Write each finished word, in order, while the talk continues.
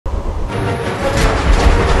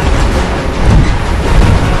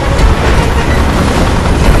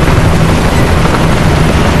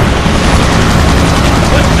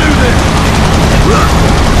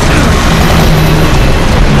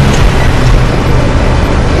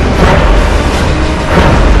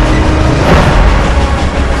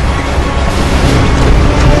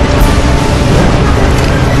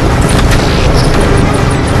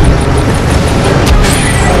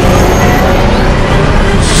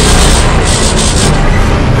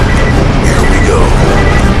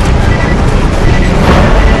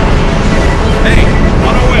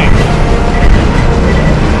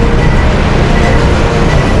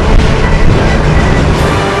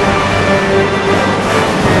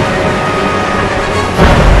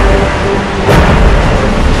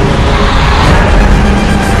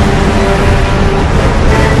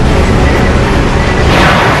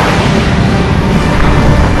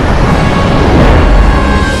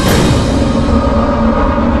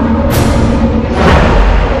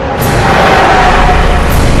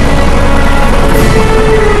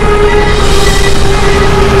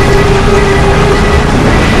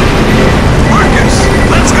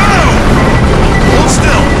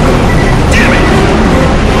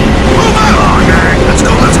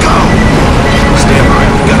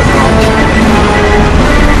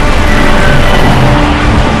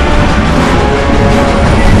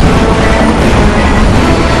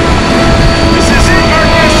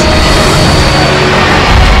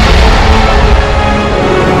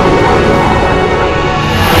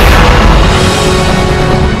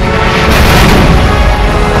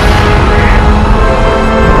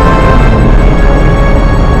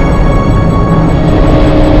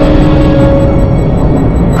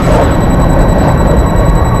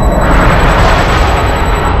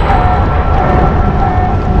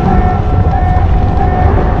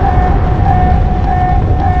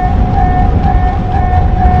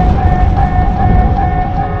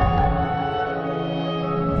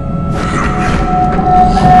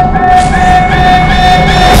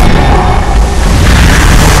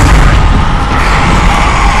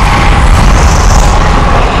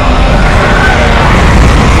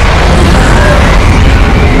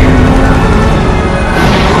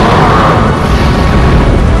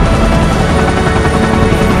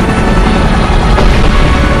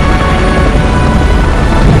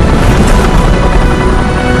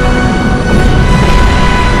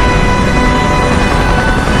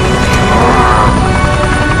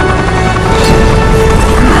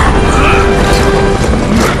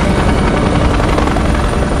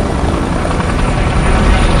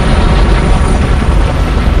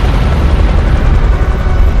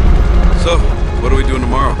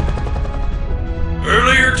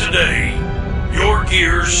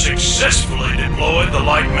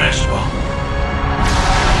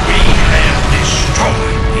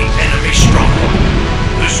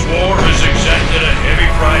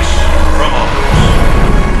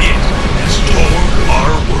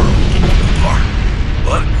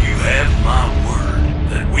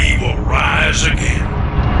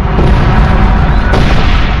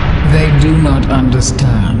do not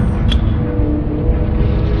understand.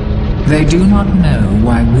 They do not know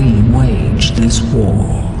why we wage this war.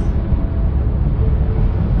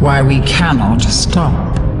 Why we cannot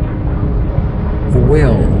stop.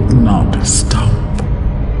 Will not stop.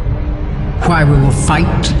 Why we will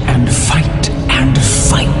fight and fight and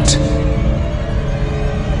fight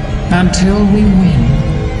until we win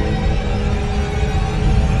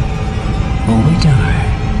or we die.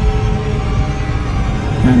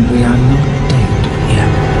 And we are not dead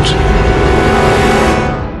yet.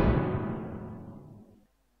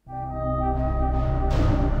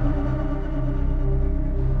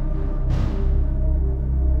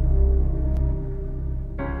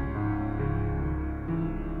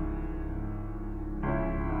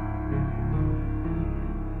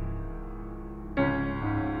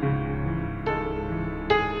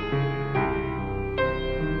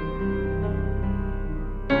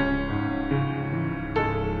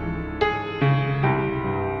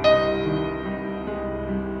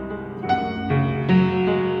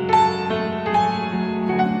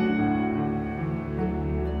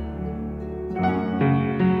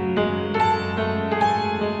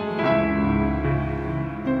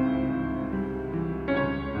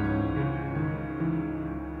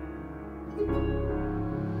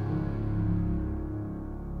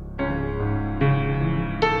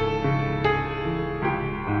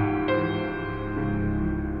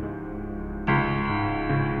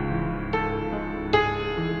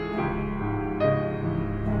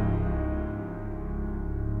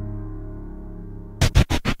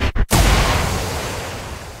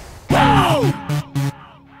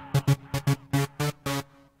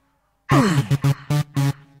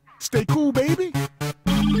 Stay cool, baby.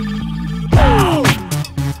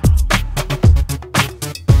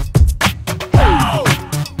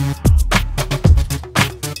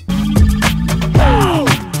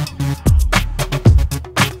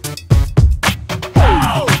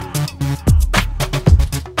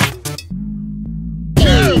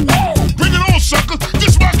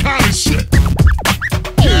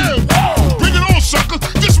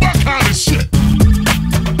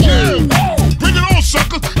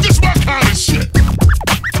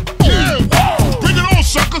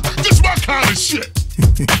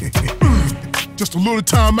 Just a little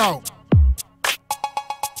time out.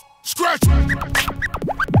 Scratch.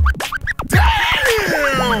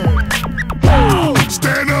 Damn!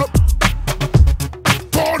 Stand up.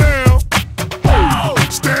 Fall down.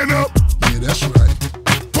 Stand up. Yeah, that's right.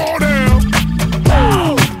 Fall down.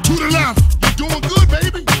 To the left. You're doing good,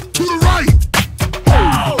 baby. To the right.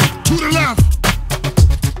 To the left.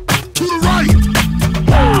 To the right.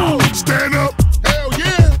 Stand up. Hell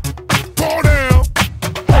yeah. Fall down.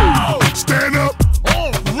 Stand up.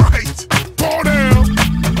 All right. Fall down.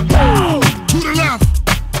 To the left.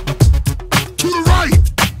 To the right.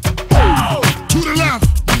 To the left.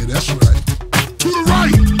 Yeah, that's right. To the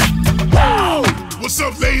right. What's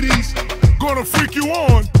up, ladies? Gonna freak you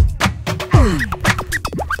on.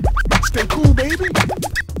 Stay cool, baby.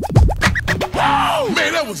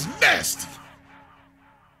 Man, that was nasty.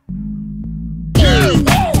 Yeah.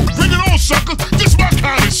 Bring it on, sucker. This my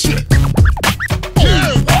kind of shit.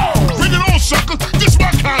 Yeah. Bring it on, sucker. This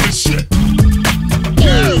my kind of shit.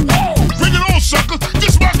 Yeah. Bring it on, sucker.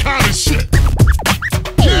 This my kind of shit.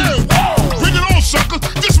 Yeah. Bring it on, sucker.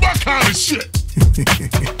 This my kind of shit.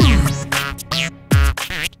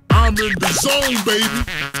 I'm in the zone, baby.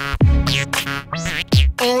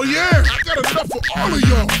 Oh yeah, I got enough for all of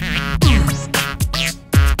y'all.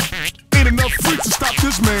 Ain't enough freaks to stop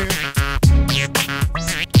this man.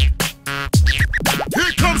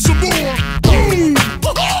 Here comes some more. Boom.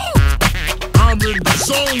 I'm in the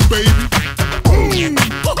zone, baby. Boom.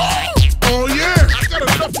 Oh yeah, I got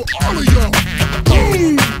enough for all of y'all.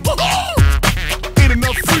 Boom. Ain't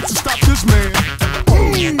enough freaks to stop this man.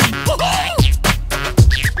 Boom.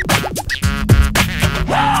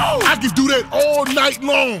 I can do that all night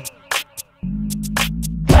long.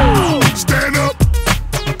 Stand up.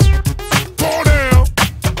 Fall down.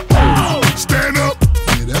 Stand up.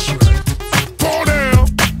 Yeah, that's right. Fall down.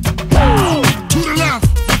 To the left.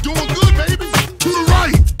 You're doing good, baby. To the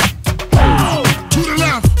right. To the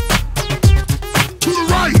left. To the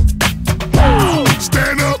right.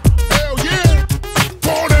 Stand up. Hell yeah.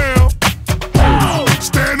 Fall down.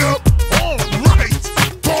 Stand up. All right.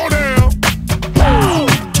 Fall down.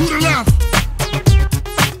 To the left.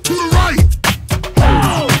 To the right.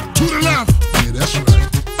 To the left. Yeah, that's right.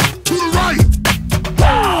 To the right.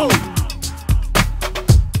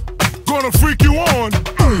 Gonna freak you on.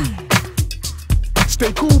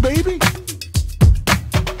 Stay cool, baby.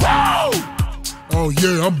 Oh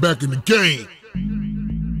yeah, I'm back in the game.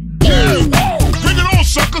 Yeah. on,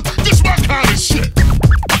 sucker. This my kind of shit.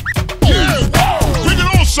 Yeah, bring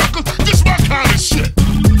it on, sucker. This my kind of shit.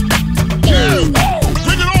 Yeah,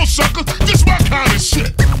 bring it on, sucker. This my kind of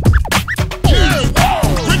shit. Yeah,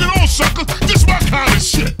 bring it on, sucker. This my kind of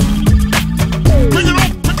shit. Bring it on,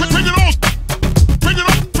 bring it on, bring it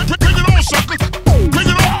on, bring it on, sucker. Bring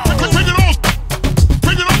it on, bring it on,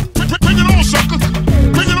 bring it on, bring it on, sucker.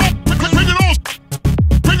 Bring it on, bring it on, bring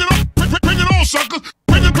it on, bring it on, sucker.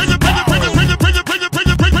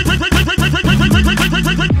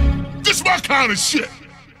 This my kind of shit.